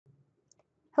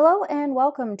Hello and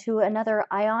welcome to another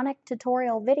Ionic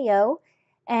tutorial video.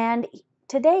 And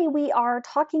today we are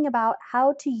talking about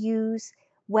how to use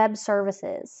web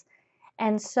services.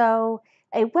 And so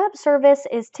a web service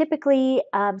is typically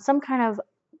some kind of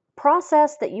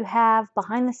process that you have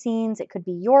behind the scenes. It could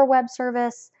be your web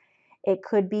service. It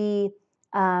could be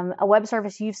a web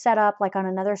service you've set up like on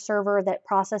another server that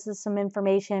processes some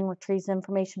information, retrieves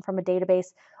information from a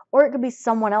database, or it could be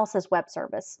someone else's web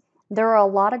service. There are a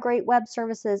lot of great web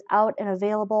services out and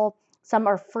available. Some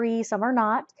are free, some are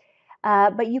not,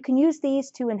 but you can use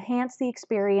these to enhance the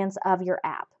experience of your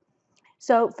app.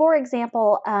 So for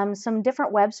example, some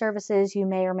different web services you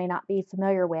may or may not be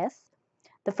familiar with.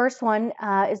 The first one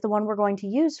is the one we're going to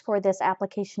use for this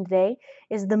application today,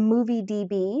 is the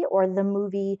MovieDB, or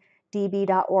the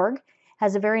moviedb.org.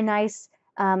 Has a very nice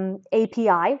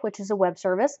API, which is a web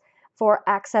service for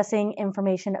accessing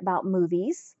information about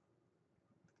movies.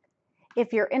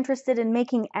 If you're interested in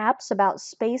making apps about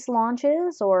space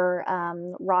launches or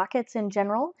rockets in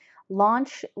general,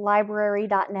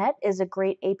 launchlibrary.net is a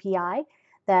great API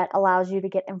that allows you to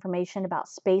get information about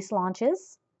space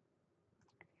launches.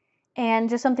 And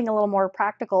just something a little more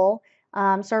practical,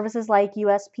 services like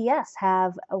USPS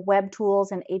have web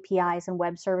tools and APIs and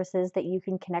web services that you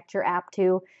can connect your app to.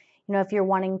 You know, if you're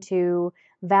wanting to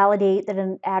validate that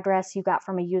an address you got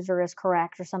from a user is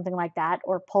correct or something like that,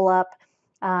 or pull up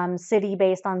city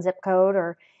based on zip code,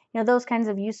 or those kinds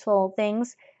of useful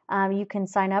things, you can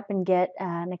sign up and get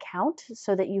an account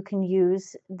so that you can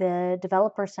use the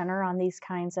Developer Center on these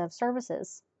kinds of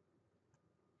services.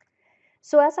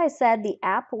 So as I said, the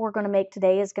app we're going to make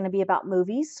today is going to be about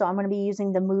movies. So I'm going to be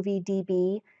using the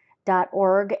moviedb.org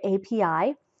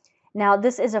API. Now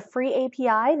this is a free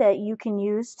API that you can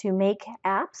use to make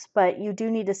apps, but you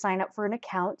do need to sign up for an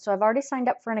account. So I've already signed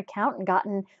up for an account and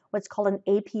gotten what's called an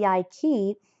API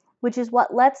key, which is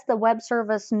what lets the web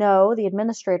service know, the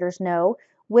administrators know,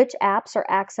 which apps are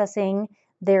accessing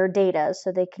their data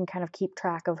so they can kind of keep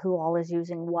track of who all is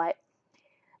using what.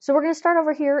 So we're going to start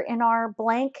over here in our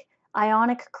blank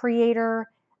Ionic Creator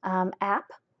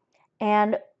app.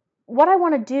 And what I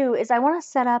want to do is I want to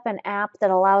set up an app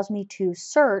that allows me to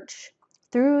search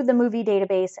through the movie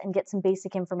database and get some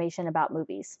basic information about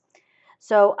movies.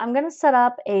 So I'm going to set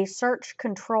up a search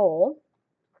control,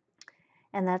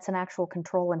 and that's an actual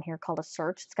control in here called a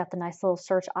search. It's got the nice little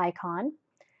search icon.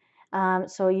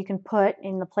 So you can put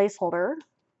in the placeholder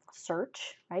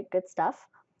search, right? Good stuff.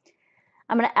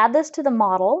 I'm going to add this to the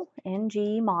model,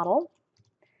 ng model,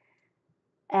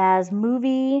 as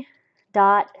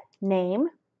movie.name.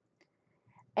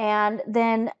 And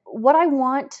then what I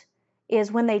want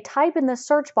is when they type in the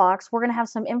search box, we're going to have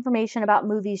some information about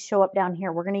movies show up down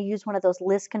here. We're going to use one of those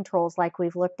list controls like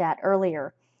we've looked at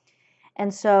earlier.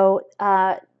 And so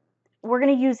we're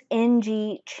going to use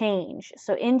ng change.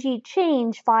 So ng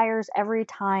change fires every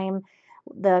time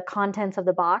the contents of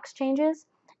the box changes.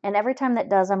 And every time that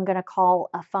does, I'm going to call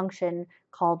a function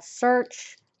called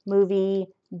search movie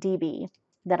db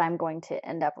that I'm going to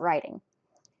end up writing.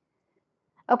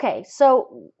 Okay,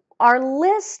 so our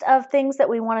list of things that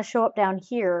we want to show up down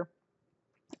here,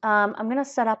 I'm going to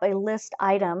set up a list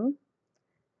item,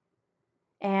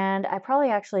 and I probably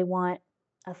actually want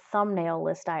a thumbnail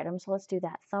list item, so let's do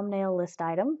that, thumbnail list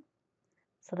item.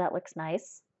 So that looks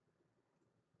nice.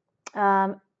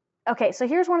 Okay, so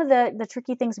here's one of the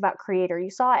tricky things about Creator. You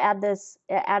saw I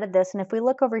added this, and if we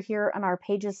look over here on our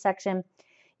Pages section,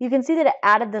 you can see that it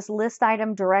added this list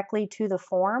item directly to the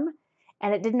form,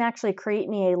 and it didn't actually create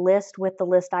me a list with the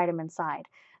list item inside.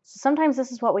 So sometimes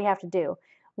this is what we have to do.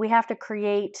 We have to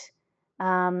create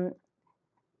and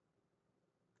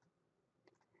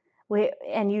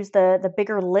use the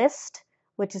bigger list,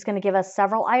 which is going to give us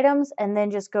several items, and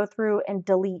then just go through and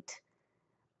delete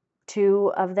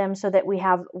two of them so that we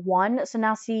have one. So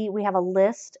now see, we have a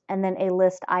list and then a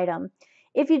list item.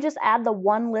 If you just add the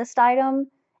one list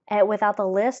item without the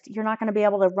list, you're not going to be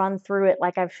able to run through it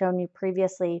like I've shown you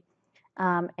previously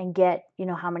and get,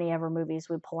 how many ever movies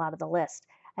we pull out of the list.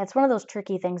 That's one of those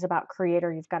tricky things about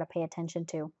Creator you've got to pay attention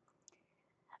to.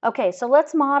 Okay, so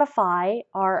let's modify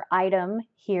our item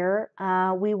here.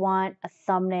 We want a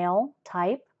thumbnail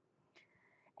type.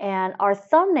 And our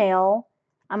thumbnail,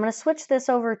 I'm going to switch this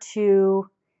over to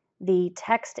the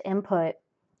text input.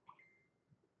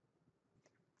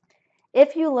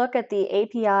 If you look at the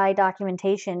API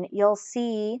documentation, you'll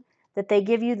see that they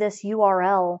give you this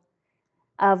URL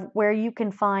of where you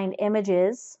can find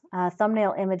images,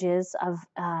 thumbnail images of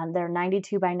they're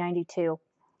 92 by 92.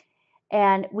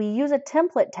 And we use a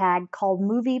template tag called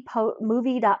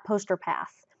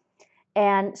movie.posterpath.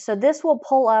 And so this will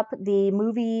pull up the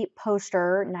movie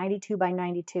poster, 92 by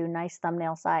 92, nice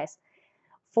thumbnail size,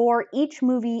 for each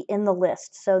movie in the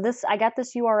list. So I got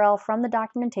this URL from the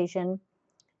documentation,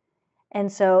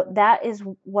 and so that is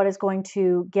what is going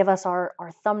to give us our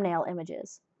thumbnail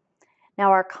images.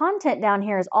 Now our content down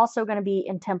here is also going to be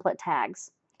in template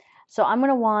tags. So I'm going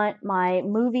to want my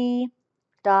movie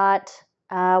dot,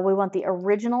 we want the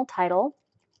original title.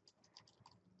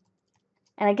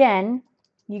 And again,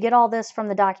 you get all this from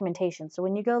the documentation. So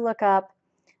when you go look up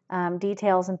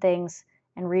details and things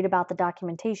and read about the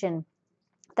documentation,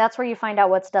 that's where you find out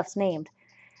what stuff's named.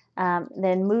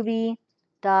 Then movie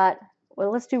dot,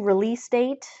 well, let's do release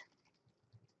date.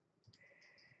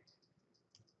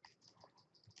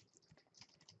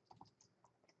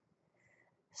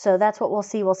 So that's what we'll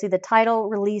see. We'll see the title,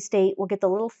 release date. We'll get the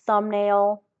little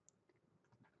thumbnail.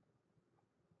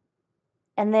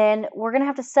 And then we're going to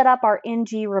have to set up our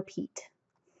ng repeat.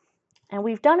 And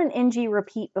we've done an ng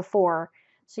repeat before,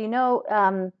 so you know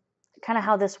kind of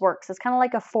how this works. It's kind of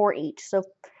like a for each. So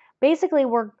basically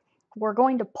we're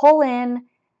going to pull in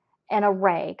an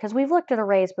array, because we've looked at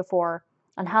arrays before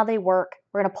on how they work.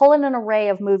 We're going to pull in an array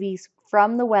of movies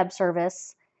from the web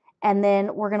service, and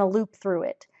then we're going to loop through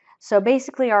it. So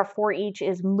basically our for each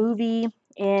is movie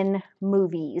in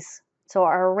movies. So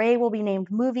our array will be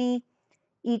named movie,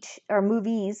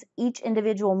 movies. Each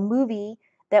individual movie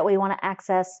that we want to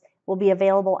access will be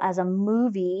available as a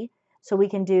movie, so we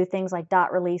can do things like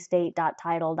dot release date, dot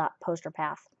title, dot poster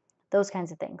path, those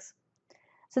kinds of things.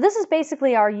 So this is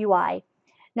basically our UI.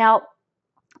 Now,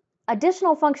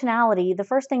 additional functionality, the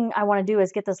first thing I want to do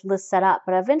is get this list set up,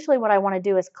 but eventually what I want to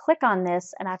do is click on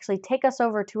this and actually take us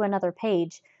over to another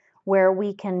page where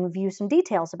we can view some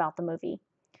details about the movie.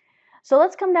 So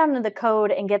let's come down to the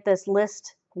code and get this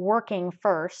list working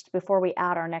first before we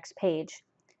add our next page.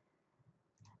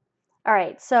 All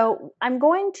right, so I'm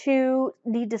going to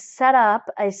need to set up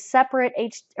a separate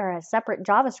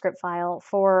JavaScript file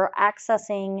for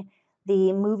accessing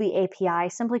the movie API,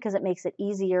 simply because it makes it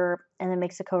easier and it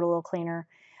makes the code a little cleaner.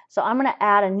 So I'm going to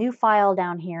add a new file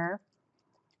down here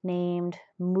named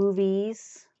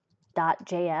movies.js.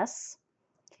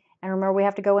 And remember, we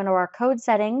have to go into our code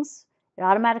settings. It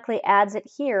automatically adds it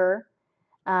here,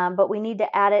 but we need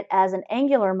to add it as an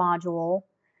Angular module.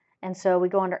 And so we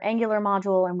go under Angular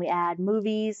module and we add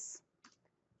movies,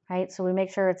 right? So we make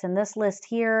sure it's in this list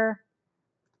here.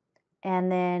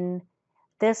 And then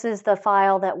this is the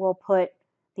file that we'll put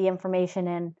the information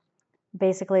in,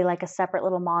 basically like a separate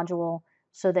little module,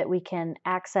 so that we can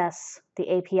access the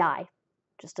API,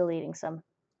 just deleting some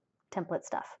template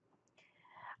stuff.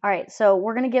 All right, so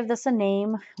we're going to give this a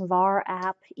name, var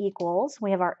app equals. We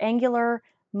have our Angular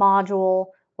module.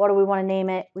 What do we want to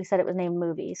name it? We said it was named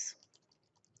movies.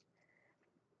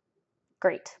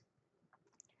 Great.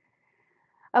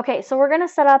 Okay, so we're going to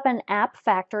set up an app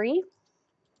factory,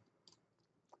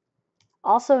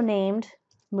 also named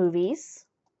movies.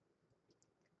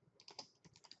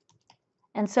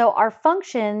 And so our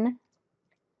function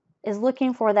is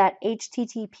looking for that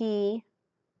HTTP,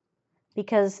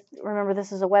 because remember,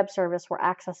 this is a web service. We're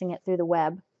accessing it through the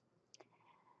web.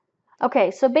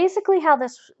 Okay, so basically how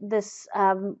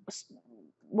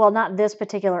well, not this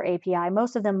particular API.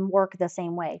 Most of them work the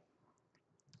same way.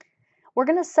 We're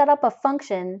going to set up a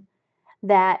function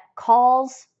that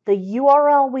calls the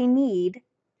URL we need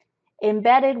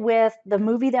embedded with the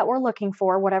movie that we're looking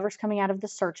for, whatever's coming out of the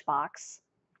search box,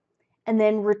 and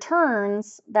then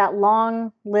returns that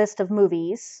long list of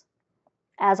movies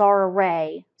as our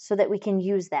array so that we can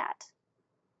use that.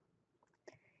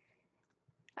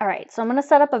 All right, so I'm going to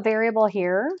set up a variable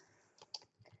here,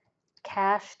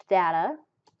 cached data.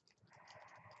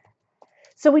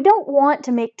 So we don't want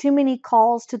to make too many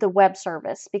calls to the web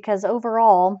service, because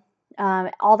overall,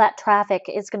 all that traffic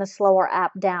is going to slow our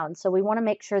app down. So we want to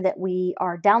make sure that we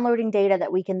are downloading data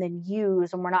that we can then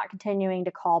use, and we're not continuing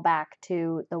to call back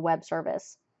to the web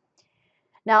service.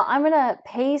 Now I'm going to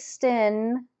paste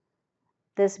in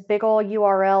this big old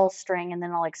URL string, and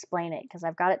then I'll explain it, because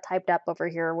I've got it typed up over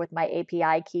here with my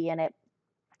API key in it.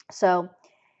 So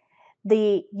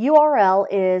the URL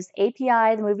is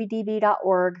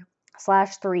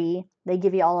api.themoviedb.org/3. They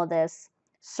give you all of this.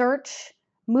 Search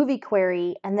movie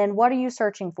query, and then what are you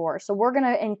searching for? So we're going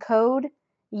to encode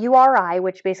URI,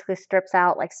 which basically strips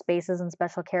out like spaces and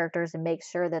special characters and makes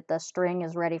sure that the string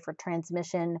is ready for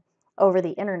transmission over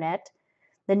the internet.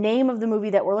 The name of the movie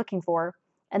that we're looking for,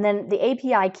 and then the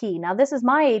API key. Now this is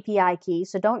my API key,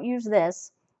 so don't use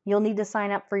this. You'll need to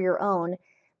sign up for your own,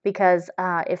 because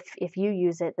if you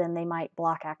use it, then they might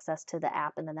block access to the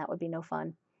app, and then that would be no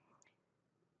fun.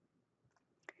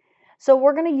 So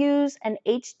we're going to use an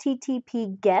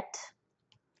HTTP GET,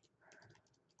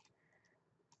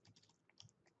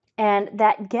 and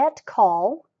that GET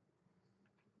call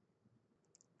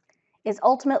is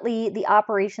ultimately the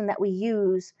operation that we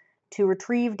use to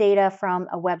retrieve data from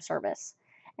a web service.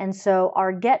 And so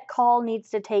our get call needs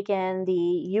to take in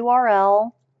the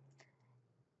URL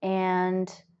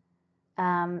and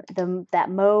that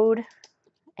mode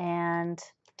and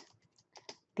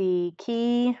the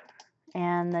key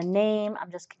and the name.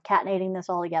 I'm just concatenating this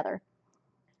all together.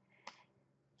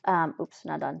 Oops,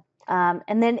 not done.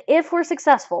 And then if we're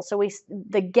successful, so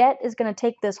the get is going to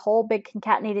take this whole big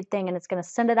concatenated thing and it's going to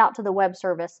send it out to the web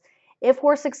service. If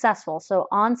we're successful, so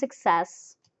on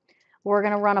success, we're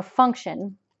going to run a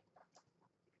function.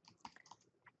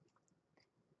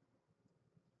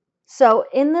 So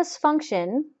in this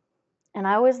function, and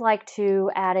I always like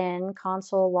to add in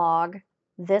console log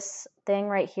this thing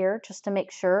right here just to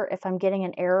make sure if I'm getting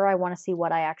an error, I want to see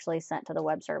what I actually sent to the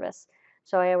web service.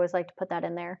 So I always like to put that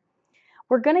in there.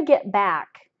 We're going to get back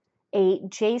a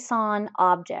JSON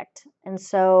object. And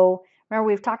so remember,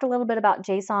 we've talked a little bit about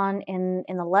JSON in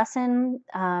the lesson,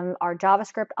 our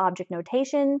JavaScript object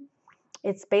notation.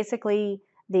 It's basically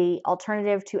the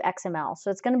alternative to XML.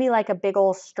 So it's going to be like a big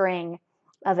old string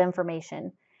of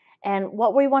information. And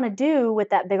what we want to do with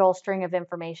that big old string of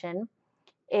information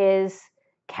is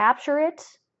capture it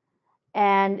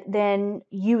and then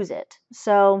use it.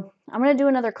 So I'm going to do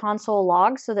another console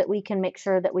log so that we can make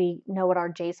sure that we know what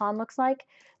our JSON looks like.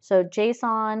 So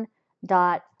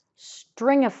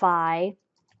JSON.stringify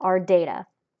our data.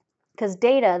 Because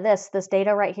data, this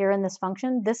data right here in this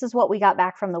function, this is what we got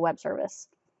back from the web service.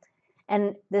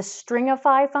 And this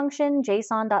stringify function,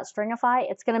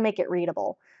 JSON.stringify, it's going to make it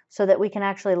readable so that we can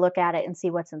actually look at it and see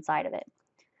what's inside of it.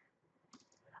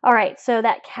 All right, so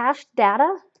that cached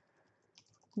data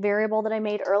variable that I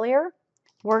made earlier,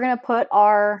 we're going to put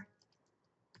our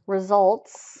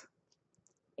results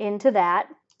into that,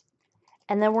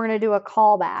 and then we're going to do a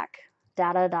callback,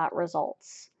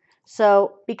 data.results.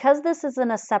 So because this is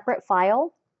in a separate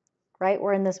file, right,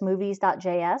 we're in this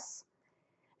movies.js,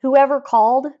 whoever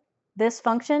called this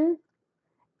function,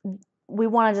 we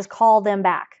want to just call them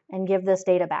back and give this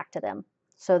data back to them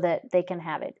so that they can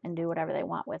have it and do whatever they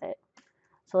want with it.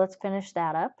 So let's finish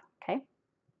that up, okay?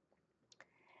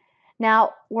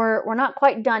 Now, we're not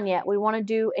quite done yet. We want to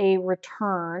do a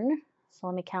return. So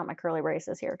let me count my curly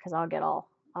braces here because I'll get off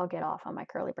on my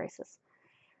curly braces.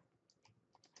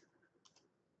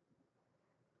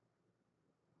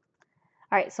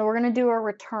 All right, so we're going to do a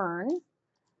return.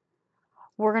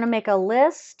 We're going to make a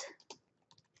list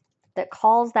that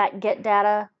calls that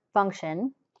getData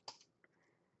function.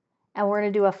 And we're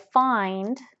going to do a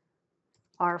find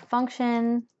our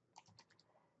function,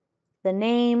 the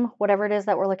name, whatever it is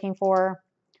that we're looking for,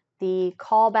 the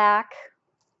callback,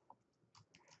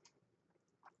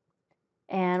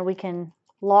 and we can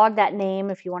log that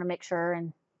name if you want to make sure.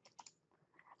 And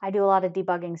I do a lot of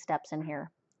debugging steps in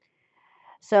here.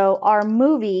 So our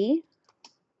movie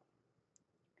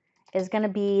is going to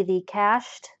be the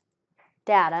cached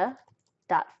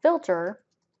data.filter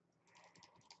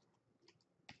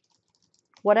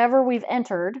whatever we've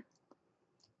entered,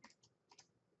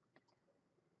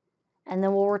 and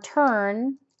then we'll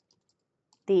return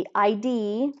the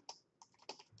ID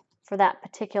for that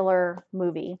particular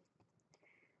movie.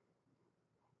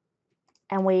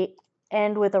 And we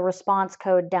end with a response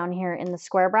code down here in the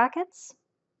square brackets.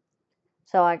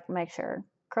 So I make sure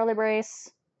curly brace,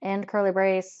 and curly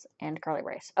brace, and curly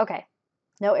brace. Okay,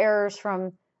 no errors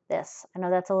from this. I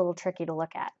know that's a little tricky to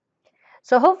look at.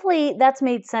 So hopefully that's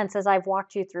made sense as I've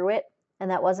walked you through it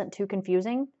and that wasn't too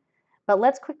confusing. But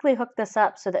let's quickly hook this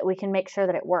up so that we can make sure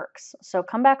that it works. So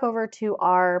come back over to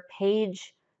our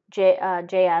page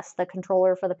JS, the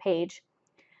controller for the page.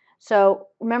 So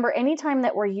remember, anytime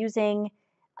that we're using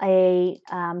a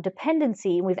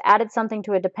dependency, we've added something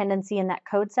to a dependency in that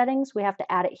code settings, we have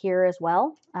to add it here as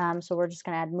well. So we're just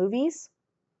going to add movies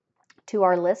to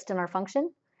our list in our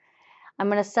function. I'm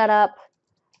going to set up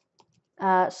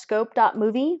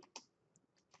scope.movie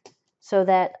so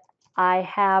that I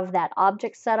have that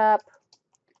object set up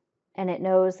and it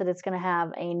knows that it's going to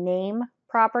have a name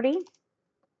property.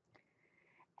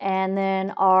 And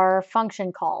then our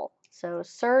function call. So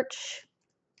search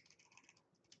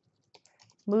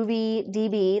movie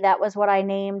DB, that was what I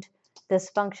named this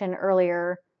function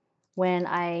earlier when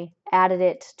I added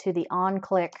it to the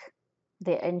on-click,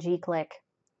 the ng click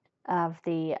of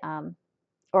the,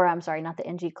 or I'm sorry, not the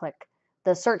ng click,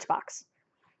 the search box.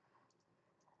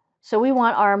 So we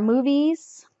want our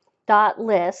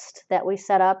movies.list that we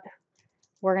set up.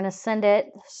 We're going to send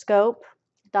it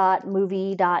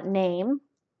scope.movie.name.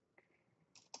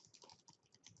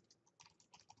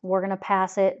 We're going to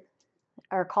pass it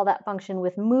or call that function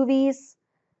with movies.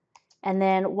 And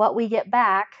then what we get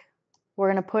back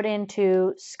we're going to put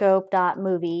into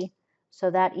scope.movie, so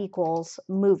that equals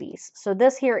movies. So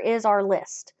this here is our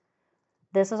list.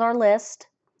 This is our list.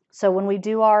 So when we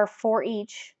do our for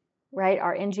each, right,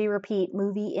 our ng repeat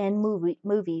movie in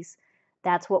movies,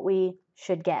 that's what we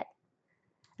should get.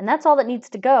 And that's all that needs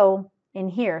to go in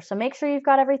here. So make sure you've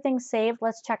got everything saved.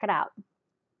 Let's check it out.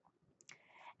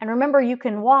 And remember, you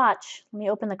can watch. Let me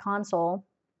open the console.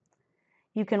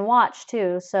 You can watch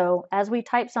too. So as we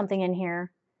type something in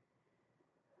here,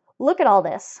 look at all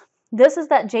this. This is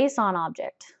that JSON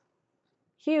object.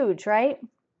 Huge, right?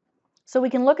 So we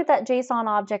can look at that JSON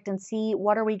object and see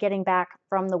what are we getting back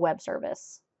from the web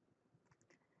service.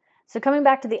 So coming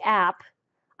back to the app,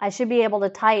 I should be able to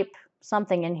type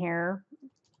something in here,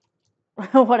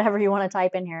 whatever you want to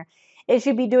type in here. It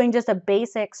should be doing just a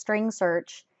basic string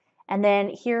search. And then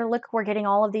here, look, we're getting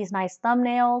all of these nice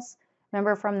thumbnails.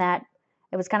 Remember from that,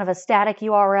 it was kind of a static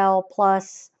URL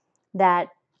plus that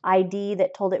ID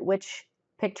that told it which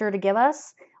picture to give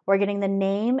us. We're getting the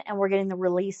name and we're getting the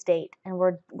release date, and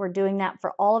we're doing that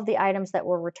for all of the items that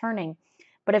we're returning.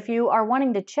 But if you are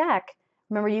wanting to check,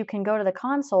 remember you can go to the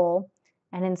console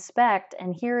and inspect,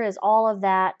 and here is all of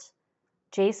that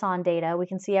JSON data. We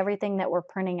can see everything that we're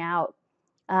printing out,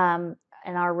 and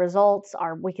our results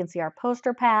are, we can see our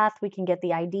poster path, we can get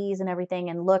the IDs and everything,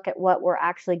 and look at what we're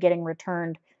actually getting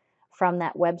returned from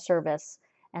that web service.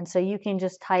 And so you can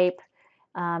just type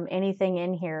anything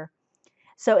in here.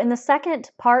 So in the second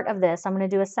part of this, I'm going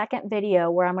to do a second video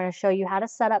where I'm going to show you how to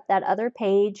set up that other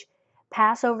page,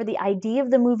 pass over the ID of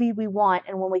the movie we want,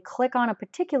 and when we click on a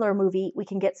particular movie, we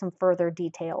can get some further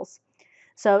details.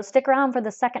 So stick around for the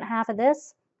second half of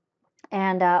this,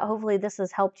 and hopefully this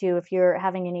has helped you if you're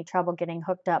having any trouble getting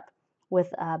hooked up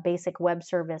with a basic web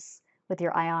service with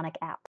your Ionic app.